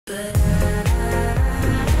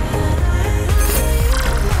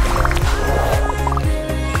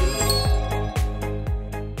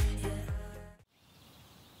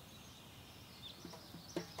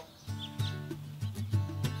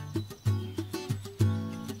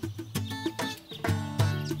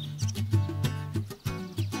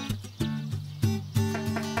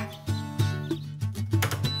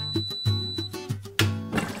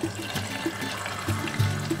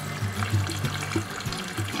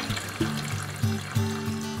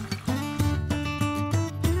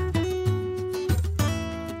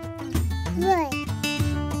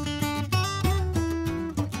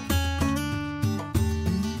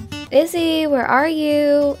Izzy, where are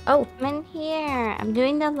you? Oh, I'm in here. I'm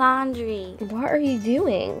doing the laundry. what are you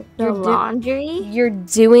doing? The laundry? You're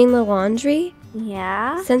doing the laundry?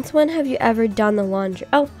 Yeah. Since when have you ever done the laundry?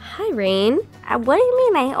 Oh, hi, Rain. What do you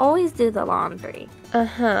mean? I always do the laundry.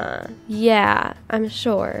 Uh-huh. Yeah, I'm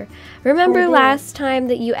sure. Remember last time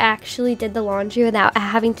that you actually did the laundry without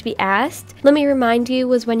having to be asked? Let me remind you,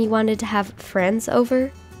 was when you wanted to have friends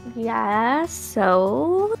over? Yeah,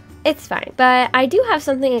 so? It's fine, but I do have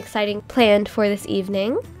something exciting planned for this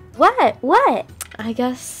evening. What? What? I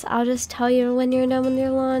guess I'll just tell you when you're done with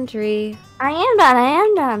your laundry. I am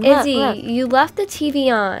done. Izzy, Look. you left the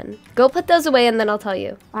TV on. Go put those away and then I'll tell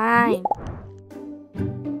you. Fine.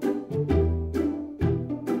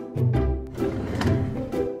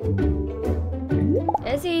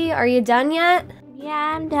 Izzy, are you done yet?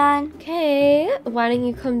 Yeah, I'm done. Okay, why don't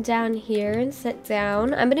you come down here and sit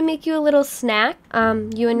down? I'm gonna make you a little snack.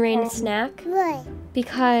 You and Rain a snack. Right.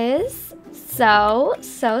 Because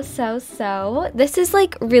this is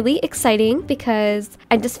like really exciting because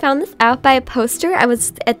I just found this out by a poster. I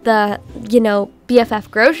was at the,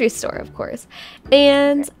 BFF grocery store, of course.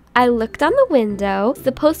 And I looked on the window.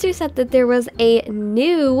 The poster said that there was a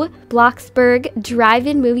new Bloxburg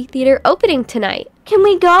drive-in movie theater opening tonight. Can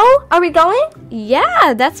we go? Are we going?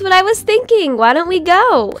 Yeah, that's what I was thinking. Why don't we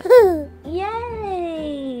go?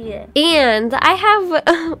 Yay! And I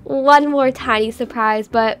have one more tiny surprise,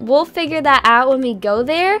 but we'll figure that out when we go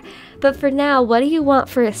there. But for now, what do you want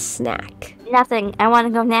for a snack? Nothing. I want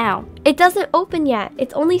to go now. It doesn't open yet.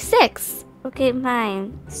 It's only 6. Okay,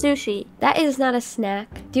 fine. Sushi. That is not a snack.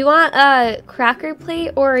 Do you want a cracker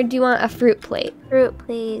plate or do you want a fruit plate? Fruit,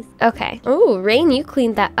 please. Okay. Oh, Rain, you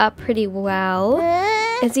cleaned that up pretty well.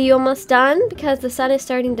 Is he almost done? Because the sun is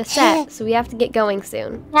starting to set, so we have to get going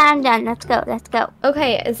soon. Yeah, I'm done. Let's go. Let's go.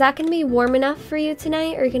 Okay, is that going to be warm enough for you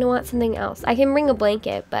tonight, or are you going to want something else? I can bring a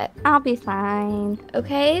blanket, but... I'll be fine.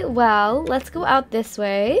 Okay, well, let's go out this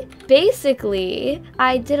way. Basically,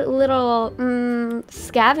 I did a little,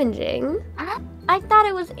 scavenging. I thought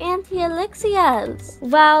it was anti-elixias.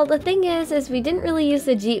 Well, the thing is we didn't really use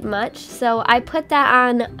the Jeep much, so I put that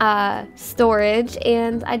on storage,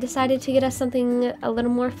 and I decided to get us something a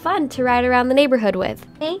little more fun to ride around the neighborhood with.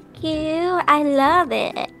 Thank you. I love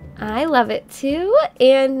it. I love it too,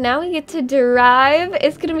 and now we get to drive.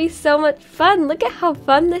 It's gonna be so much fun. Look at how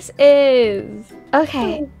fun this is.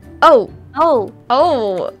 Okay. Oh.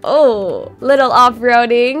 Little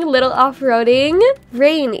off-roading.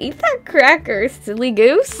 Rain, eat that cracker, silly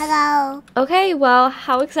goose. Hello. Okay, well,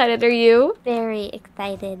 how excited are you? Very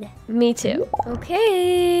excited. Me too.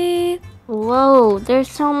 Okay. Whoa, there's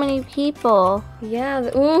so many people. Yeah,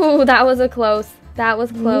 ooh, that was close. That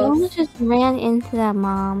was You close. almost just ran into that,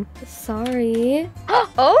 Mom. Sorry.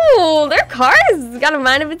 Oh, their car's got a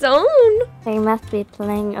mind of its own. They must be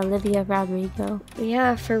playing Olivia Rodrigo.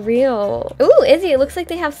 Yeah, for real. Ooh, Izzy, it looks like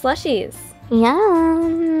they have slushies.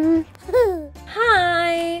 Yum.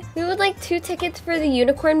 Hi. We would like 2 tickets for the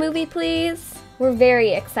unicorn movie, please. We're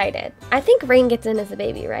very excited. I think Rain gets in as a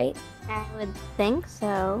baby, right? I would think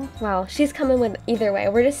so. Well, she's coming with either way.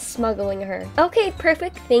 We're just smuggling her. Okay,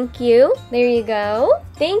 perfect. Thank you. There you go.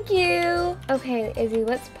 Thank you. Okay, Izzy,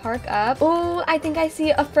 let's park up. Oh, I think I see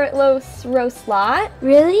a front row slot.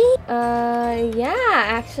 Really? Yeah,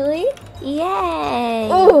 actually. Yay.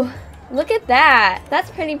 Oh, look at that.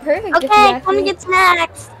 That's pretty perfect. if you Okay, ask come me. and get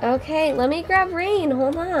snacks. Okay, let me grab Rain.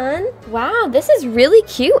 Hold on. Wow, this is really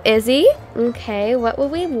cute, Izzy. Okay, what would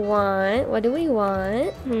we want? What do we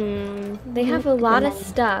want? They have a lot of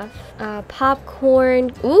stuff.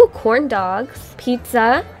 Popcorn. Ooh, corn dogs.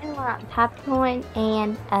 Pizza. I want popcorn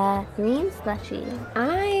and a green slushie.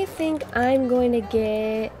 I think I'm going to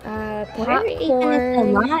get Where even is the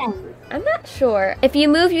popcorn. line? I'm not sure. If you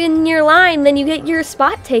move in your line, then you get your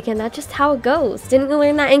spot taken. That's just how it goes. Didn't you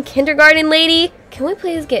learn that in kindergarten, lady? Can we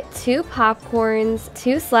please get 2 popcorns,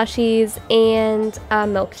 2 slushies, and a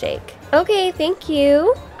milkshake? Okay, thank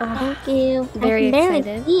you. Thank you. Very I can barely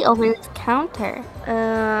excited. see over this counter.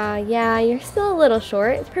 Yeah, you're still a little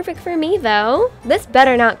short. It's perfect for me, though. This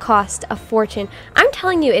better not cost a fortune. I'm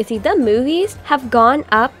telling you, Izzy, the movies have gone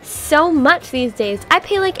up so much these days. I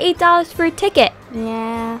pay like $8 for a ticket.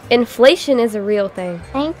 Yeah. Inflation is a real thing.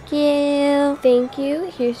 Thank you. Thank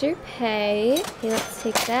you. Here's your pay. Okay, let's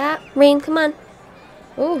take that. Rain, come on.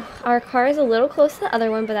 Ooh, our car is a little close to the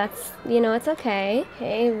other one, but that's, it's okay.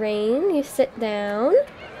 Okay, Rain, you sit down.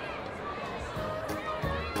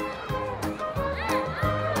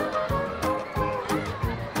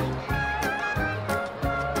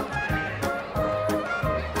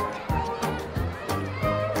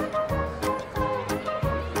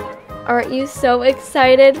 Aren't you so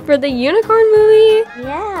excited for the unicorn movie?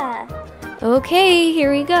 Yeah. Okay,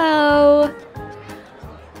 here we go.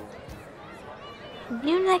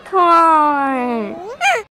 Unicorn.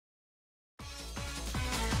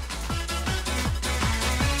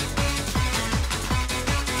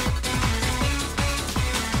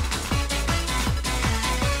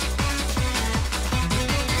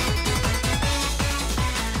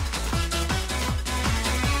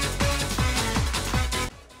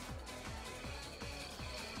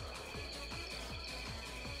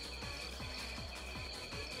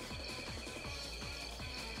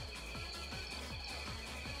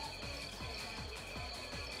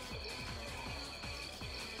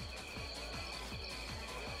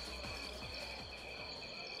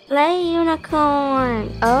 Play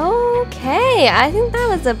unicorn. Okay, I think that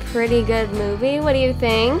was a pretty good movie. What do you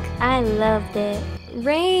think? I loved it.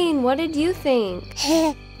 Rain, what did you think?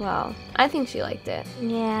 Well, I think she liked it.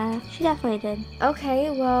 Yeah, she definitely did. Okay,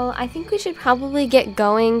 well, I think we should probably get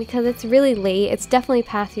going because it's really late. It's definitely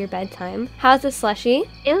past your bedtime. How's the slushie?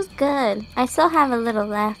 It was good. I still have a little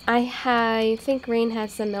left. I think Rain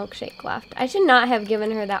has some milkshake left. I should not have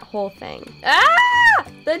given her that whole thing. Ah!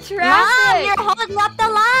 The traffic! Mom, you're holding up the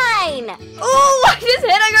line! Ooh, I just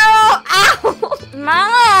hit a girl! Ow!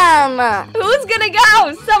 Mom! Who's gonna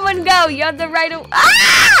go? Someone go. You have the right of...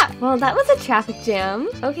 Ah! Well, that was a traffic jam.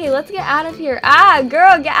 Okay, let's get out of here. Ah,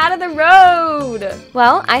 girl, get out of the road.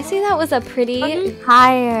 Well, I see that was a pretty... I'm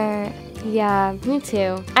tired. Yeah, me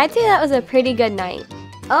too. I'd say that was a pretty good night.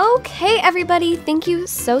 Okay, everybody, thank you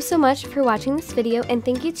so much for watching this video, and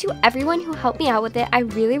thank you to everyone who helped me out with it. I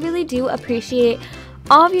really do appreciate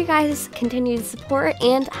all of you guys' continued support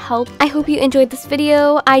and help. I hope you enjoyed this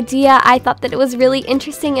video idea. I thought that it was really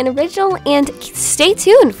interesting and original, and stay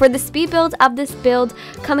tuned for the speed build of this build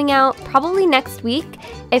coming out probably next week.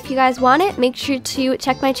 If you guys want it, make sure to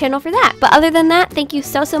check my channel for that. But other than that, thank you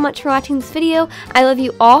so much for watching this video. I love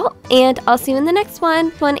you all, and I'll see you in the next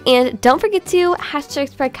one. And don't forget to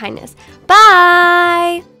 #spread kindness.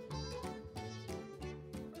 Bye!